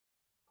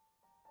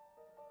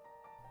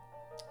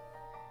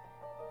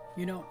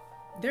You know,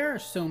 there are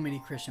so many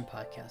Christian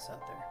podcasts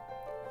out there.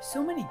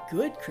 So many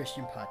good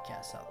Christian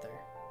podcasts out there.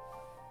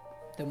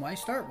 Then why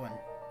start one?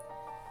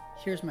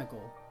 Here's my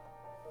goal.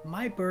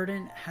 My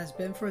burden has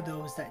been for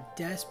those that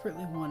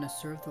desperately want to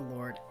serve the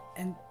Lord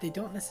and they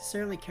don't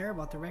necessarily care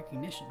about the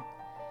recognition.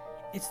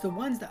 It's the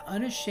ones that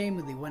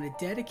unashamedly want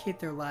to dedicate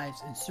their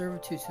lives in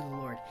servitude to the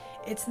Lord.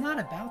 It's not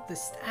about the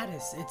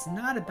status. It's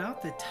not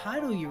about the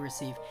title you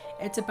receive.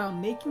 It's about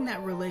making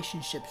that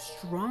relationship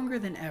stronger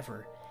than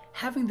ever,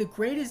 having the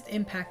greatest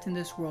impact in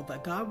this world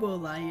that God will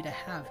allow you to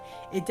have.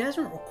 It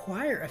doesn't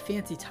require a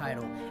fancy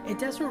title. It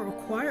doesn't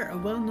require a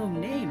well-known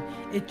name.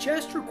 It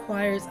just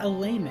requires a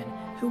layman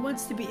who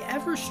wants to be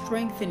ever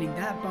strengthening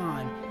that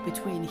bond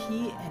between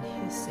he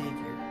and his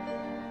Savior.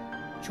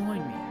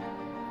 Join me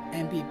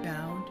and be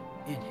bound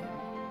in him.